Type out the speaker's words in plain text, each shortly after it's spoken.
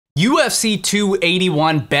UFC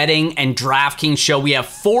 281 betting and DraftKings show. We have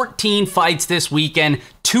 14 fights this weekend,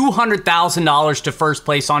 $200,000 to first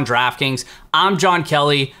place on DraftKings. I'm Jon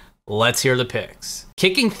Kelly. Let's hear the picks.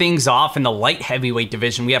 Kicking things off in the light heavyweight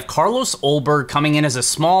division, we have Carlos Ulberg coming in as a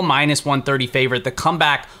small -130 favorite. The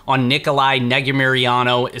comeback on Nikolai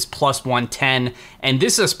Negumereanu is +110. And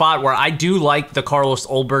this is a spot where I do like the Carlos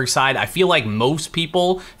Ulberg side. I feel like most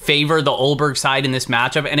people favor the Ulberg side in this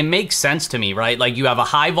matchup, and it makes sense to me, right? Like, you have a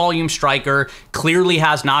high volume striker, clearly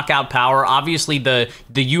has knockout power. Obviously, the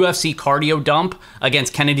UFC cardio dump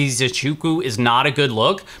against Kennedy Nzechukwu is not a good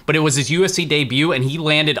look, but it was his UFC debut, and he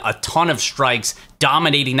landed a ton of strikes,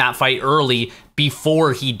 dominating that fight early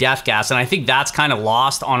before he death gassed. And I think that's kind of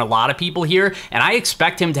lost on a lot of people here. And I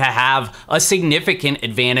expect him to have a significant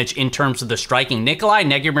advantage in terms of the striking. Nikolai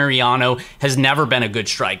Negumereanu has never been a good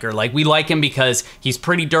striker. Like, we like him because he's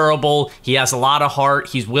pretty durable. He has a lot of heart.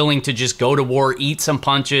 He's willing to just go to war, eat some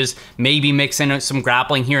punches, maybe mix in some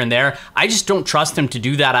grappling here and there. I just don't trust him to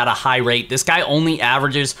do that at a high rate. This guy only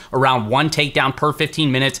averages around 1 takedown per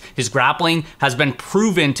 15 minutes. His grappling has been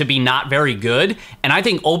proven to be not very good. And I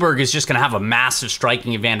think Ulberg is just going to have a massive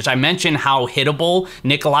striking advantage. I mentioned how hittable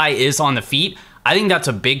Nikolai is on the feet. I think that's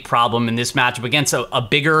a big problem in this matchup against a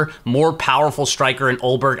bigger, more powerful striker in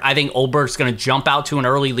Ulberg. I think Ulberg's going to jump out to an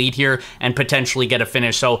early lead here and potentially get a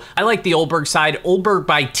finish. So I like the Ulberg side. Ulberg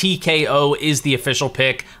by TKO is the official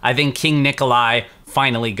pick. I think King Nikolai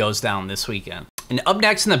finally goes down this weekend. And up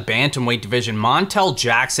next in the bantamweight division, Montel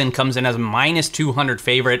Jackson comes in as a -200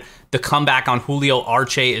 favorite. The comeback on Julio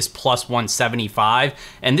Arce is +175.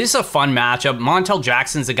 And this is a fun matchup. Montel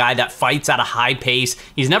Jackson's a guy that fights at a high pace.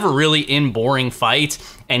 He's never really in boring fights.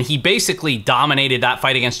 And he basically dominated that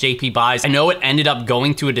fight against JP Buys. I know it ended up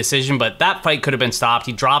going to a decision, but that fight could have been stopped.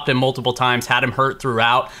 He dropped him multiple times, had him hurt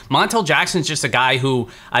throughout. Montel Jackson's just a guy who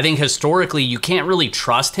I think historically you can't really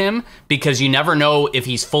trust him because you never know if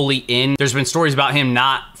he's fully in. There's been stories about him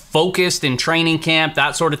not focused in training camp,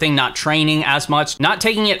 that sort of thing, not training as much, not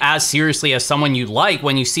taking it as seriously as someone you like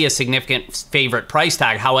when you see a significant favorite price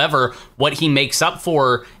tag. However, what he makes up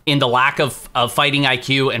for in the lack of fighting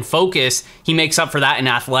IQ and focus, he makes up for that in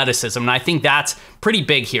athleticism. And I think that's pretty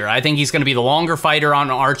big here. I think he's going to be the longer fighter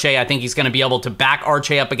on Arce. I think he's going to be able to back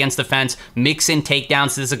Arce up against the fence, mix in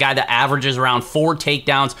takedowns. This is a guy that averages around 4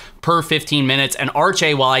 takedowns per 15 minutes. And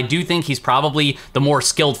Arce, while I do think he's probably the more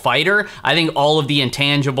skilled fighter, I think all of the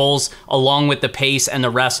intangibles, along with the pace and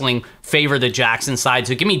the wrestling, favor the Jackson side.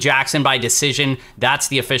 So give me Jackson by decision. That's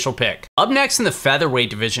the official pick. Up next in the featherweight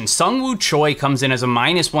division, Sungwoo Choi comes in as a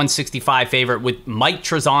 -165 favorite with Mike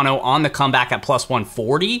Trizano on the comeback at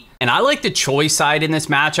 +140. And I like the Choi side in this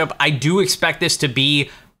matchup. I do expect this to be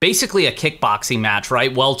basically a kickboxing match,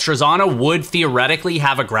 right? Well, Trizano would theoretically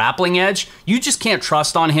have a grappling edge. You just can't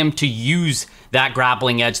trust on him to use that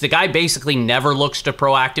grappling edge. The guy basically never looks to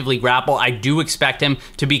proactively grapple. I do expect him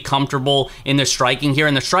to be comfortable in the striking here,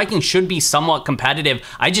 and the striking should be somewhat competitive.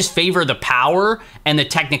 I just favor the power and the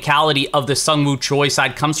technicality of the Sungwoo Choi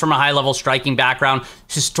side. Comes from a high-level striking background.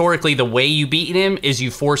 Historically, the way you beat him is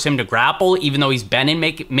you force him to grapple, even though he's been in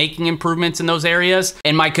making improvements in those areas.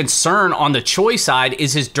 And my concern on the Choi side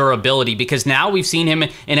is his durability, because now we've seen him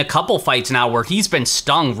in a couple fights now where he's been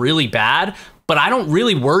stung really bad. But I don't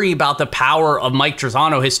really worry about the power of Mike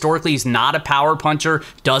Trizano. Historically, he's not a power puncher,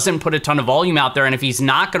 doesn't put a ton of volume out there. And if he's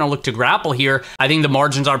not going to look to grapple here, I think the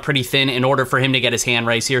margins are pretty thin in order for him to get his hand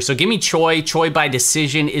raised here. So give me Choi. Choi by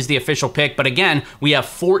decision is the official pick. But again, we have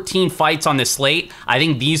 14 fights on this slate. I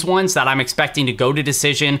think these ones that I'm expecting to go to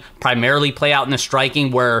decision primarily play out in the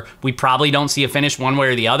striking, where we probably don't see a finish one way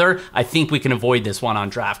or the other. I think we can avoid this one on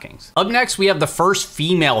DraftKings. Up next, we have the first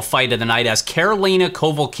female fight of the night as Karolina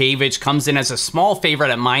Kowalkiewicz comes in as a small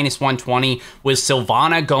favorite at -120 with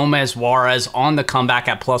Silvana Gomez Juarez on the comeback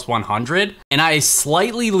at +100. And I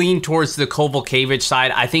slightly lean towards the Kowalkiewicz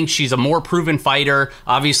side. I think she's a more proven fighter.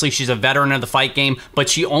 Obviously, she's a veteran of the fight game, but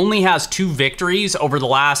she only has 2 victories over the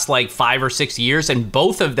last like 5 or 6 years, and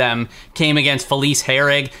both of them came against Felice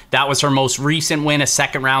Herrig. That was her most recent win, a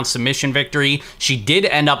second-round submission victory. She did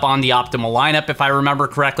end up on the optimal lineup, if I remember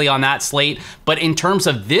correctly, on that slate. But in terms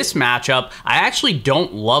of this matchup, I actually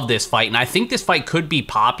don't love this fight, and I think this fight could be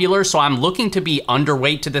popular, so I'm looking to be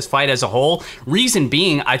underweight to this fight as a whole. Reason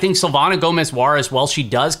being, I think Silvana Gomez Juarez, while she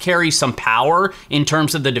does carry some power in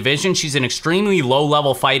terms of the division, she's an extremely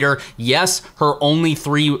low-level fighter. Yes, her only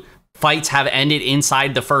 3 fights have ended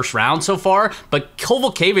inside the first round so far, but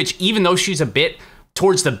Kowalkiewicz, even though she's a bit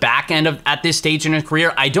towards the back end of at this stage in her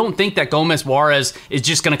career, I don't think that Gomez Juarez is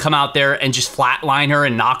just going to come out there and just flatline her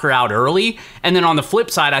and knock her out early. And then on the flip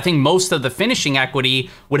side, I think most of the finishing equity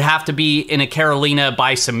would have to be in a Karolina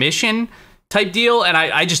by submission type deal, and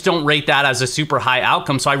I just don't rate that as a super high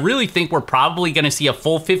outcome. So I really think we're probably going to see a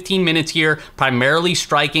full 15 minutes here, primarily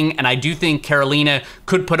striking, and I do think Carolina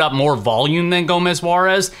could put up more volume than Gomez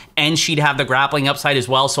Juarez, and she'd have the grappling upside as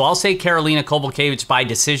well. So I'll say Carolina Kowalkiewicz by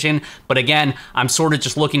decision, but again, I'm sort of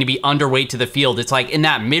just looking to be underweight to the field. It's like in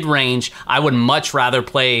that mid-range, I would much rather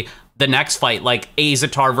play the next fight, like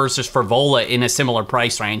Azatar versus Favola, in a similar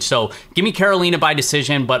price range. So give me Carolina by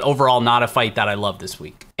decision, but overall not a fight that I love this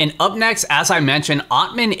week. And up next, as I mentioned,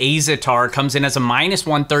 Ottman Azatar comes in as a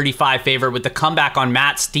 -135 favorite with the comeback on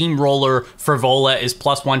Matt Steamroller Favola is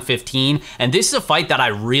 +115. And this is a fight that I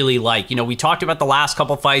really like. You know, we talked about the last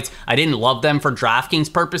couple fights. I didn't love them for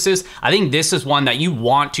DraftKings purposes. I think this is one that you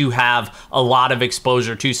want to have a lot of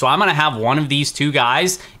exposure to. So I'm going to have one of these two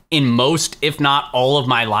guys in most, if not all, of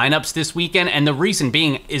my lineups this weekend. And the reason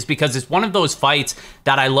being is because it's one of those fights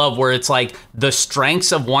that I love where it's like the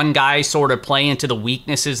strengths of one guy sort of play into the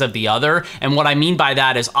weaknesses of the other. And what I mean by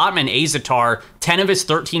that is Ottman Azatar, 10 of his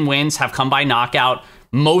 13 wins have come by knockout.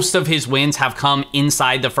 Most of his wins have come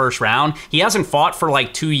inside the first round. He hasn't fought for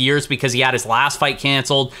like 2 years because he had his last fight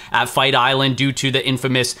canceled at Fight Island due to the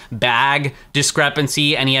infamous bag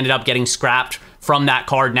discrepancy, and he ended up getting scrapped from that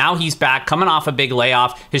card. Now he's back, coming off a big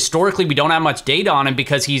layoff. Historically, we don't have much data on him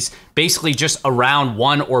because he's basically just a round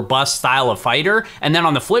one or bust style of fighter. And then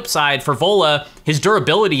on the flip side, for Favola, his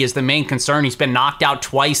durability is the main concern. He's been knocked out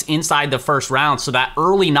twice inside the first round, so that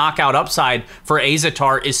early knockout upside for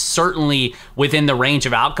Azatar is certainly within the range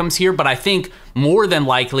of outcomes here. But I think more than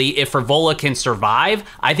likely, if Favola can survive,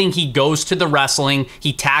 I think he goes to the wrestling.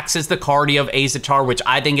 He taxes the cardio of Azatar, which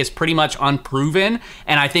I think is pretty much unproven.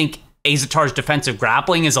 And I think Azatar's defensive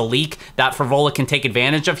grappling is a leak that Favola can take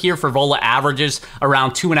advantage of here. Favola averages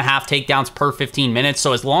around 2.5 takedowns per 15 minutes.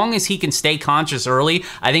 So as long as he can stay conscious early,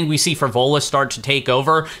 I think we see Favola start to take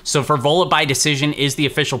over. So Favola by decision is the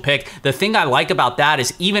official pick. The thing I like about that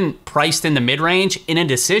is even priced in the mid-range, in a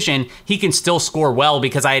decision, he can still score well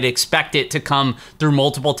because I'd expect it to come through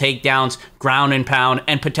multiple takedowns, ground and pound,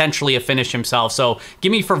 and potentially a finish himself. So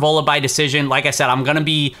give me Favola by decision. Like I said, I'm going to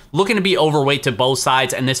be looking to be overweight to both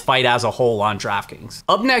sides and this fight as a whole on DraftKings.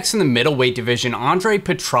 Up next in the middleweight division, Andre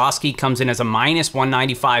Petroski comes in as a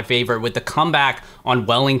 -195 favorite with the comeback on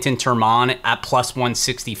Wellington Turman at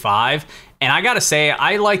 +165. And I gotta say,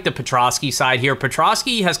 I like the Petroski side here.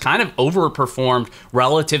 Petroski has kind of overperformed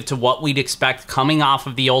relative to what we'd expect coming off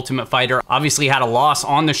of the Ultimate Fighter. Obviously had a loss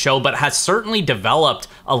on the show, but has certainly developed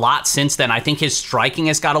a lot since then. I think his striking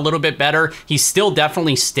has got a little bit better. He's still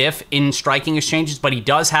definitely stiff in striking exchanges, but he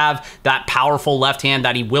does have that powerful left hand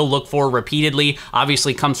that he will look for repeatedly.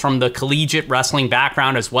 Obviously comes from the collegiate wrestling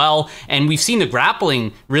background as well. And we've seen the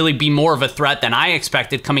grappling really be more of a threat than I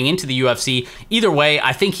expected coming into the UFC. Either way,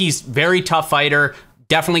 I think he's very tough fighter,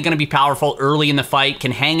 definitely going to be powerful early in the fight,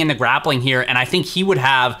 can hang in the grappling here, and I think he would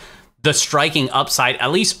have the striking upside,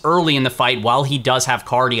 at least early in the fight, while he does have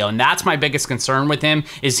cardio. And that's my biggest concern with him,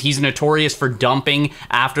 is he's notorious for dumping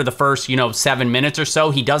after the first, 7 minutes or so.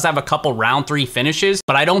 He does have a couple round 3 finishes,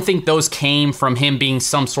 but I don't think those came from him being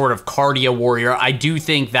some sort of cardio warrior. I do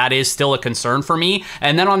think that is still a concern for me.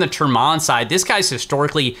 And then on the Turman side, this guy's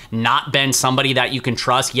historically not been somebody that you can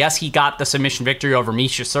trust. Yes, he got the submission victory over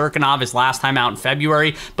Misha Serkinov his last time out in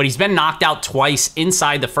February, but he's been knocked out twice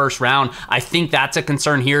inside the first round. I think that's a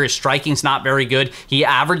concern here. His striking's not very good. He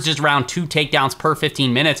averages around 2 takedowns per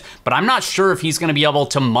 15 minutes, but I'm not sure if he's going to be able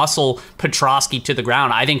to muscle Petroski to the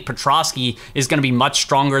ground. I think Petroski is going to be much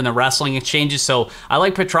stronger in the wrestling exchanges, so I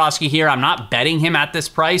like Petroski here. I'm not betting him at this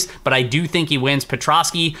price, but I do think he wins.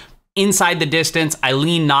 Petroski inside the distance, I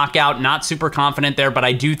lean knockout, not super confident there, but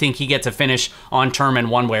I do think he gets a finish on Turman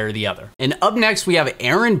one way or the other. And up next, we have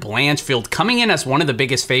Aaron Blanchfield coming in as one of the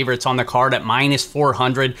biggest favorites on the card at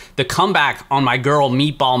 -400. The comeback on my girl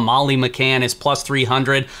Meatball Molly McCann is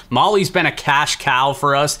 +300. Molly's been a cash cow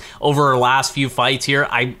for us over her last few fights here.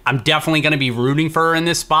 I'm definitely going to be rooting for her in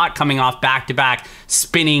this spot, coming off back-to-back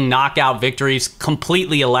spinning knockout victories,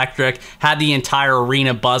 completely electric, had the entire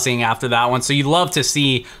arena buzzing after that one. So you'd love to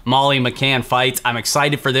see Molly McCann fights. I'm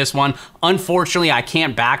excited for this one. Unfortunately, I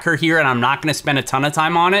can't back her here, and I'm not going to spend a ton of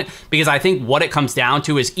time on it because I think what it comes down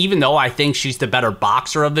to is, even though I think she's the better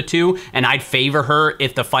boxer of the two, and I'd favor her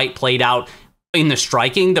if the fight played out in the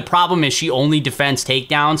striking, the problem is she only defends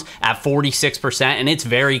takedowns at 46%, and it's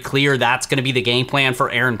very clear that's going to be the game plan for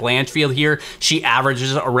Aaron Blanchfield here. She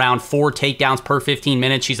averages around 4 takedowns per 15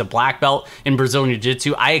 minutes. She's a black belt in Brazilian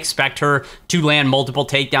Jiu-Jitsu. I expect her to land multiple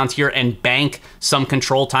takedowns here and bank some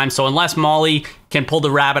control time. So unless Molly can pull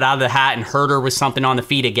the rabbit out of the hat and hurt her with something on the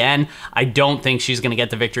feet again, I don't think she's going to get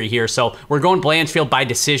the victory here. So we're going Blanchfield by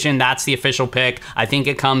decision. That's the official pick. I think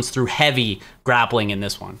it comes through heavy grappling in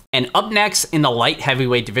this one. And up next in the light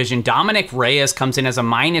heavyweight division, Dominic Reyes comes in as a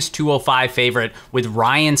 -205 favorite with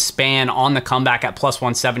Ryan Spann on the comeback at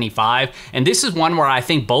 +175. And this is one where I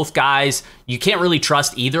think both guys, you can't really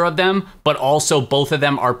trust either of them, but also both of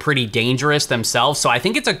them are pretty dangerous themselves. So I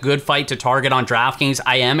think it's a good fight to target on DraftKings.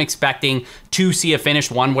 I am expecting to see a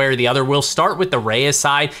finish one way or the other. We'll start with the Reyes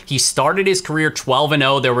side. He started his career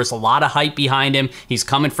 12-0. There was a lot of hype behind him. He's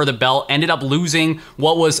coming for the belt. Ended up losing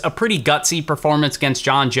what was a pretty gutsy performance against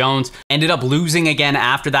John Jones. Ended up losing again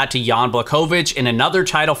after that to Jan Blachowicz in another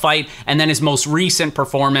title fight. And then his most recent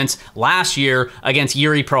performance last year against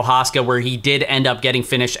Yuri Prohaska, where he did end up getting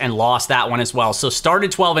finished and lost that one as well. So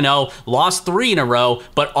started 12-0, lost 3 in a row,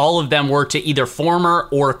 but all of them were to either former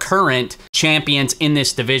or current champions in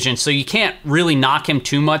this division. So you can't really knock him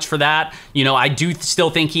too much for that. You know, I do still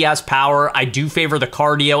think he has power. I do favor the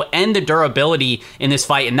cardio and the durability in this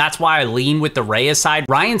fight, and that's why I lean with the Reyes side.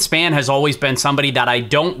 Ryan Spann has always been somebody that I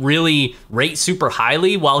don't really rate super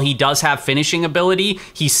highly. While he does have finishing ability,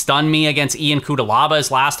 he stunned me against Ian Cutelaba his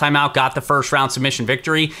last time out, got the first round submission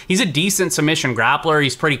victory. He's a decent submission grappler.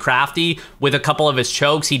 He's pretty crafty with a couple of his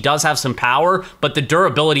chokes. He does have some power, but the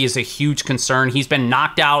durability is a huge concern. He's been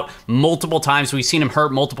knocked out multiple times. We've seen him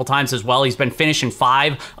hurt multiple times as well. He's been finishing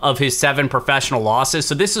 5 of his 7 professional losses.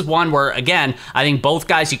 So this is one where, again, I think both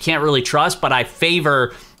guys you can't really trust, but I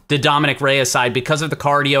favor the Dominic Reyes side because of the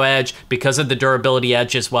cardio edge, because of the durability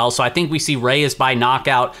edge as well. So I think we see Reyes by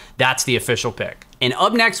knockout. That's the official pick. And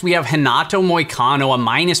up next, we have Renato Moicano, a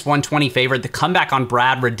 -120 favorite. The comeback on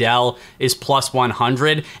Brad Riddell is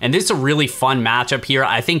 +100. And this is a really fun matchup here.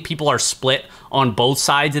 I think people are split on both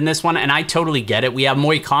sides in this one, and I totally get it. We have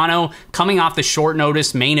Moicano coming off the short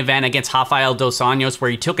notice main event against Rafael Dos Anjos, where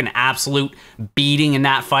he took an absolute beating in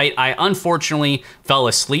that fight. I unfortunately fell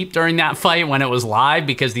asleep during that fight when it was live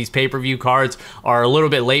because these pay-per-view cards are a little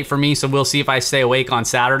bit late for me, so we'll see if I stay awake on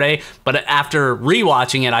Saturday. But after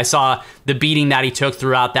rewatching it, I saw the beating that he took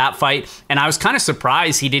throughout that fight, and I was kind of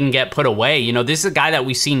surprised he didn't get put away. You know, this is a guy that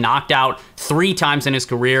we've seen knocked out 3 times in his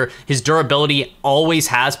career. His durability always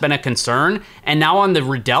has been a concern. And now on the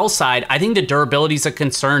Riddell side, I think the durability is a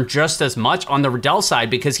concern just as much on the Riddell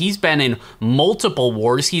side because he's been in multiple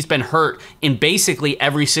wars. He's been hurt in basically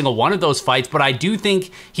every single one of those fights, but I do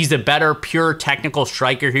think he's a better pure technical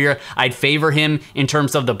striker here. I'd favor him in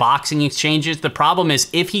terms of the boxing exchanges. The problem is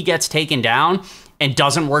if he gets taken down and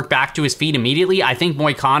doesn't work back to his feet immediately, I think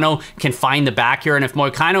Moicano can find the back here. And if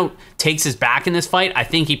Moicano takes his back in this fight, I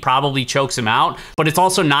think he probably chokes him out. But it's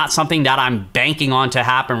also not something that I'm banking on to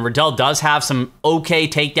happen. Riddell does have some okay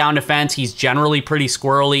takedown defense. He's generally pretty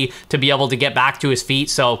squirrely to be able to get back to his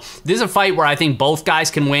feet. So this is a fight where I think both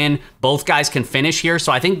guys can win. Both guys can finish here.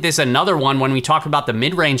 So I think this is another one when we talk about the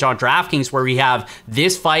mid-range on DraftKings where we have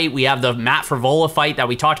this fight, we have the Matt Frevola fight that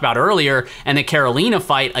we talked about earlier, and the Carolina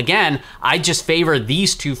fight. Again, I just favor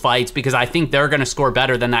these 2 fights because I think they're going to score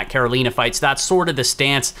better than that Carolina fight. So that's sort of the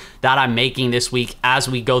stance that I'm making this week as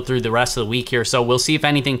we go through the rest of the week here. So we'll see if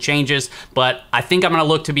anything changes, but I think I'm going to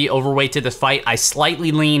look to be overweight to this fight. I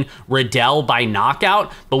slightly lean Riddell by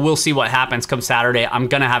knockout, but we'll see what happens come Saturday. I'm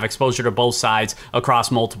going to have exposure to both sides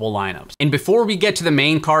across multiple lineups. And before we get to the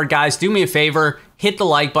main card, guys, do me a favor. Hit the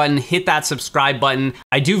like button, hit that subscribe button.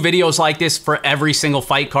 I do videos like this for every single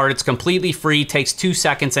fight card. It's completely free, takes 2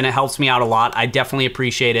 seconds, and it helps me out a lot. I definitely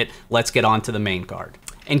appreciate it. Let's get on to the main card.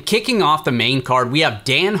 And kicking off the main card, we have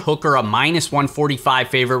Dan Hooker, a -145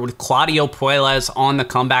 favorite with Claudio Puelles on the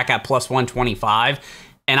comeback at +125.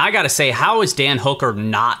 And I gotta say, how is Dan Hooker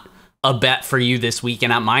not a bet for you this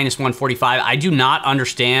weekend at -145? I do not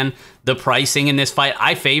understand the pricing in this fight.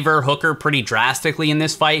 I favor Hooker pretty drastically in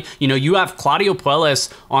this fight. You know, you have Claudio Puelles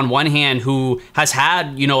on one hand who has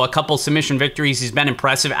had, you know, a couple submission victories. He's been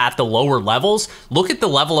impressive at the lower levels. Look at the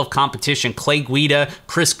level of competition. Clay Guida,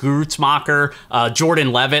 Chris Grutzmacher,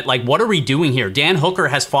 Jordan Levitt. Like, what are we doing here? Dan Hooker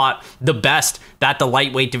has fought the best that the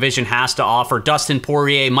lightweight division has to offer. Dustin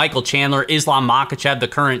Poirier, Michael Chandler, Islam Makhachev, the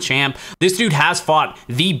current champ. This dude has fought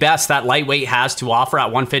the best that lightweight has to offer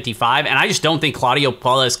at 155, and I just don't think Claudio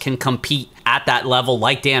Puelles can compete at that level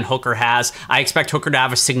like Dan Hooker has. I expect Hooker to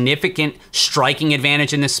have a significant striking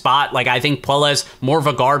advantage in this spot. Like, I think Puelles, more of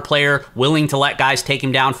a guard player, willing to let guys take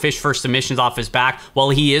him down, fish for submissions off his back. While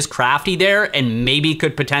he is crafty there and maybe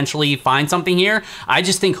could potentially find something here, I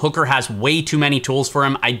just think Hooker has way too many tools for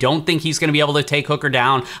him. I don't think he's going to be able to take Hooker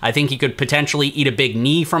down. I think he could potentially eat a big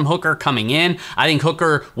knee from Hooker coming in. I think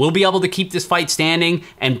Hooker will be able to keep this fight standing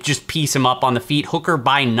and just piece him up on the feet. Hooker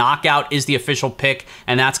by knockout is the official pick,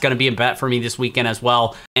 and that's going to be a bet for me this weekend as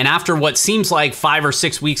well. And after what seems like 5 or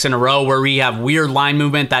 6 weeks in a row where we have weird line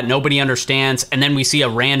movement that nobody understands, and then we see a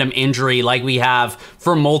random injury like we have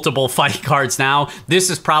for multiple fight cards now, this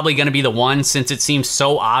is probably going to be the one, since it seems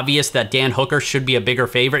so obvious that Dan Hooker should be a bigger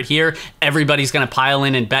favorite here. Everybody's going to pile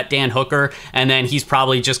in and bet Dan Hooker, and then he's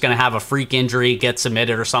probably just going to have a freak injury, get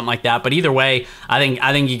submitted or something like that. But either way, I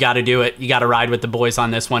think you got to do it. You got to ride with the boys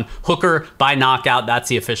on this one. Hooker by knockout, that's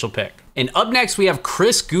the official pick. And up next, we have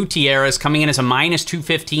Chris Gutierrez coming in as a minus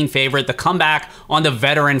 215 favorite. The comeback on the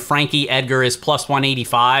veteran Frankie Edgar is plus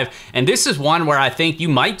 185. And this is one where I think you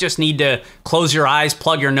might just need to close your eyes,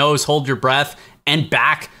 plug your nose, hold your breath, and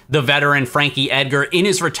back the veteran Frankie Edgar in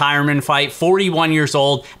his retirement fight, 41 years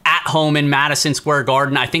old, at home in Madison Square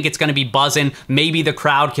Garden. I think it's going to be buzzing. Maybe the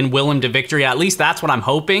crowd can will him to victory. At least that's what I'm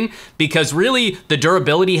hoping, because really the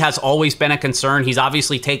durability has always been a concern. He's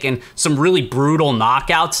obviously taken some really brutal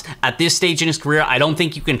knockouts at this stage in his career. I don't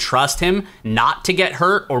think you can trust him not to get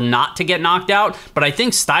hurt or not to get knocked out, but I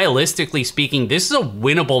think stylistically speaking, this is a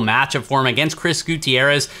winnable matchup for him against Chris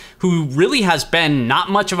Gutierrez, who really has been not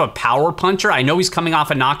much of a power puncher. I know he's coming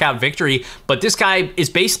off a knockout victory, but this guy is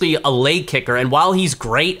basically a leg kicker, and while he's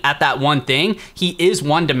great at that one thing, he is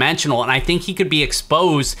one-dimensional, and I think he could be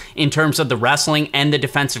exposed in terms of the wrestling and the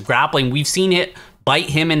defensive grappling. We've seen it bite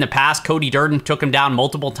him in the past. Cody Durden took him down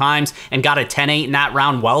multiple times and got a 10-8 in that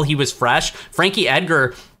round while he was fresh. Frankie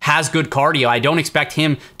Edgar has good cardio. I don't expect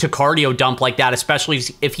him to cardio dump like that, especially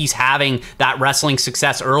if he's having that wrestling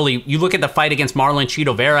success early. You look at the fight against Marlon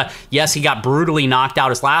Chito Vera. Yes, he got brutally knocked out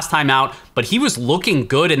his last time out, but he was looking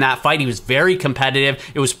good in that fight. He was very competitive.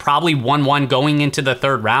 It was probably 1-1 going into the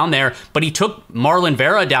third round there, but he took Marlon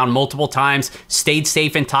Vera down multiple times, stayed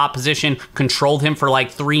safe in top position, controlled him for like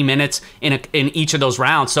 3 minutes in each of those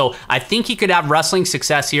rounds. So I think he could have wrestling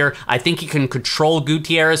success here. I think he can control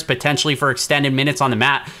Gutierrez potentially for extended minutes on the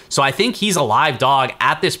mat. So I think he's a live dog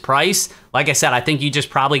at this price. Like I said, I think you just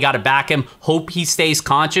probably got to back him, hope he stays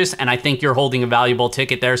conscious, and I think you're holding a valuable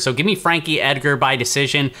ticket there. So give me Frankie Edgar by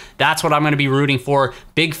decision. That's what I'm going to be rooting for.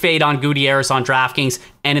 Big fade on Gutierrez on DraftKings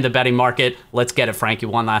and in the betting market. Let's get it, Frankie,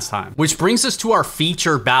 one last time. Which brings us to our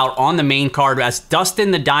feature bout on the main card as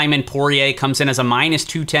Dustin the Diamond Poirier comes in as a minus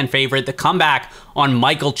 210 favorite. The comeback on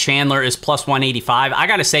Michael Chandler is plus 185. I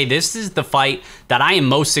got to say, this is the fight that I am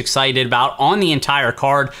most excited about on the entire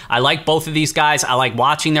card. I like both of these guys. I like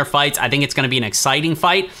watching their fights. I think it's going to be an exciting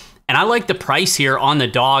fight. And I like the price here on the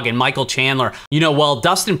dog and Michael Chandler. You know, while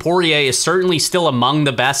Dustin Poirier is certainly still among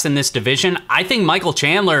the best in this division, I think Michael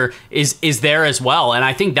Chandler is there as well. And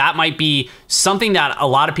I think that might be something that a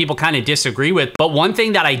lot of people kind of disagree with. But one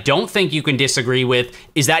thing that I don't think you can disagree with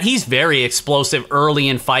is that he's very explosive early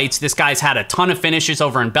in fights. This guy's had a ton of finishes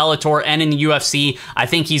over in Bellator and in the UFC. I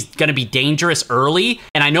think he's going to be dangerous early.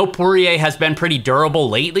 And I know Poirier has been pretty durable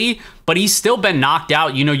lately, but he's still been knocked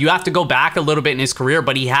out. You know, you have to go back a little bit in his career,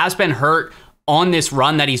 but he has been hurt on this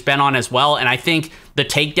run that he's been on as well. And I think the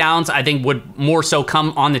takedowns, I think, would more so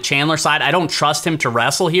come on the Chandler side. I don't trust him to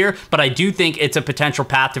wrestle here, but I do think it's a potential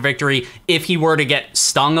path to victory. If he were to get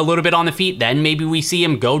stung a little bit on the feet, then maybe we see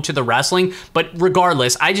him go to the wrestling. But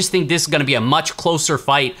regardless, I just think this is going to be a much closer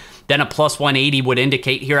fight than a plus 180 would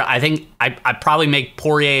indicate here. I think I'd probably make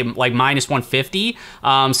Poirier like minus 150.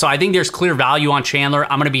 So I think there's clear value on Chandler.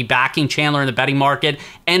 I'm going to be backing Chandler in the betting market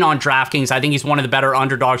and on DraftKings. I think he's one of the better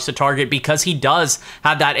underdogs to target because he does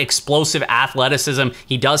have that explosive athleticism.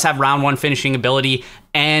 He does have round one finishing ability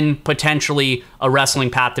and potentially a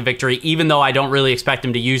wrestling path to victory, even though I don't really expect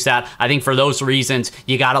him to use that. I think for those reasons,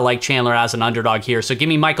 you got to like Chandler as an underdog here. So give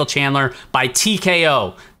me Michael Chandler by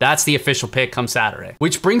TKO. That's the official pick come Saturday.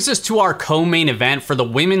 Which brings us to our co-main event for the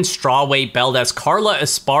women's strawweight belt as Carla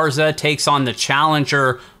Esparza takes on the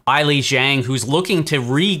challenger Weili Zhang, who's looking to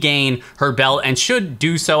regain her belt and should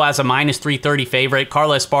do so as a minus 330 favorite.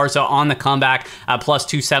 Carla Esparza on the comeback at plus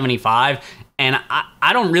 275. And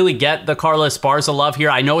I don't really get the Carla Esparza love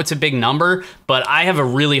here. I know it's a big number, but I have a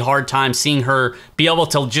really hard time seeing her be able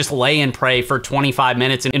to just lay and pray for 25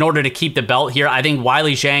 minutes in order to keep the belt here. I think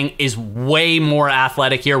Weili Zhang is way more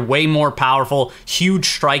athletic here, way more powerful, huge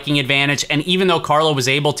striking advantage. And even though Carla was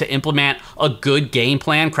able to implement a good game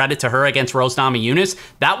plan, credit to her against Rose Namajunas,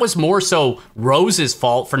 that was more so Rose's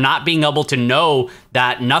fault for not being able to know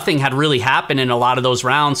that nothing had really happened in a lot of those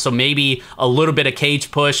rounds. So maybe a little bit of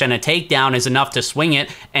cage push and a takedown is enough to swing it.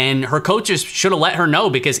 And her coaches should have let her know,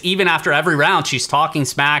 because even after every round, she's talking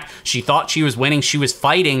smack. She thought she was winning. She was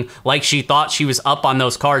fighting like she thought she was up on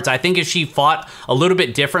those cards. I think if she fought a little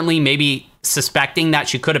bit differently, maybe suspecting that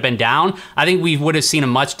she could have been down, I think we would have seen a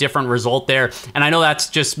much different result there. And I know that's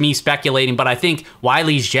just me speculating, but I think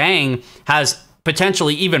Weili Zhang has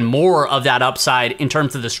potentially even more of that upside in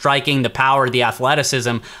terms of the striking, the power, the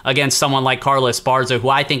athleticism against someone like Carla Esparza, who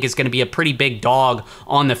I think is going to be a pretty big dog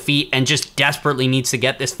on the feet and just desperately needs to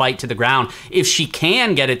get this fight to the ground. If she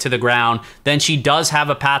can get it to the ground, then she does have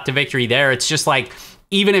a path to victory there. It's just like,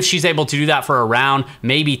 even if she's able to do that for a round,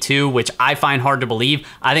 maybe two, which I find hard to believe,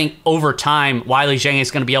 I think over time, Weili Zhang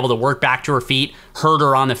is going to be able to work back to her feet, hurt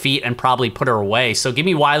her on the feet, and probably put her away. So give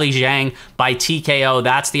me Weili Zhang by TKO.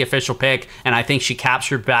 That's the official pick, and I think she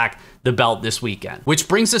captured back the belt this weekend. Which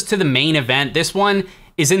brings us to the main event. This one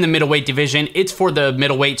is in the middleweight division. It's for the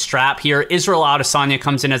middleweight strap here. Israel Adesanya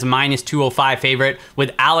comes in as a -205 favorite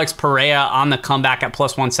with Alex Pereira on the comeback at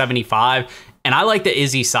 +175. And I like the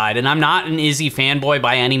Izzy side, and I'm not an Izzy fanboy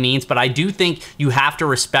by any means, but I do think you have to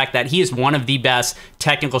respect that he is one of the best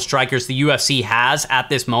technical strikers the UFC has at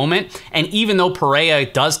this moment. And even though Pereira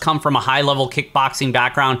does come from a high-level kickboxing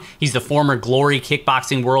background, he's the former Glory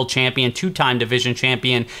kickboxing world champion, two-time division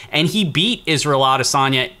champion, and he beat Israel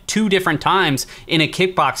Adesanya 2 different times in a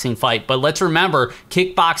kickboxing fight. But let's remember,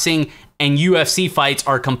 kickboxing and UFC fights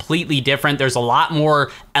are completely different. There's a lot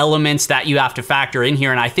more elements that you have to factor in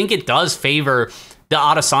here, and I think it does favor the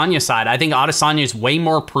Adesanya side. I think Adesanya is way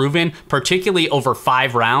more proven, particularly over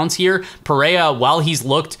 5 rounds here. Pereira, while he's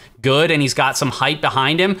looked good and he's got some hype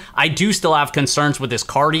behind him, I do still have concerns with his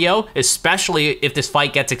cardio, especially if this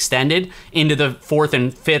fight gets extended into the 4th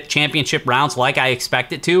and 5th championship rounds like I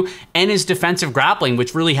expect it to, and his defensive grappling,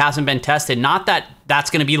 which really hasn't been tested. Not that that's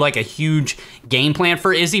going to be like a huge game plan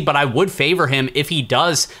for Izzy, but I would favor him if he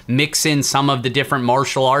does mix in some of the different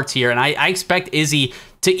martial arts here, and I expect Izzy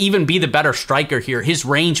to even be the better striker here. His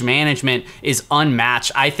range management is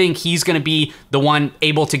unmatched. I think he's going to be the one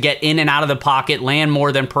able to get in and out of the pocket, land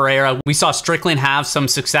more than Pereira. We saw Strickland have some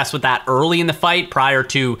success with that early in the fight prior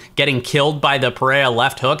to getting killed by the Pereira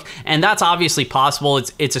left hook, and that's obviously possible.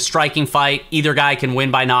 It's a striking fight. Either guy can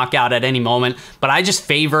win by knockout at any moment, but I just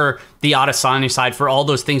favor the Adesanya side for all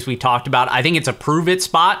those things we talked about. I think it's a prove-it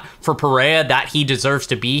spot for Pereira that he deserves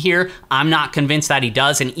to be here. I'm not convinced that he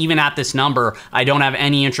does, and even at this number, I don't have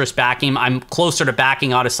any interest backing him. I'm closer to backing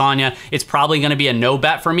Adesanya. It's probably going to be a no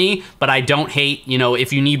bet for me, but I don't hate,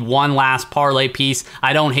 if you need one last parlay piece,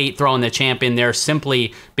 I don't hate throwing the champ in there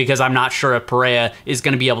simply because I'm not sure if Pereira is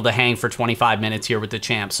going to be able to hang for 25 minutes here with the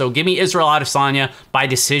champ. So give me Israel Adesanya by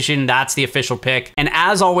decision. That's the official pick. And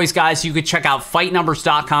as always, guys, you could check out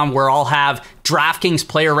fightnumbers.com where I'll have DraftKings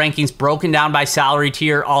player rankings broken down by salary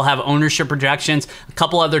tier. I'll have ownership projections, a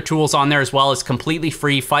couple other tools on there as well. It's completely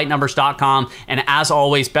free, fightnumbers.com. And as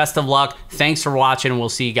always, best of luck. Thanks for watching, and we'll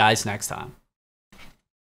see you guys next time.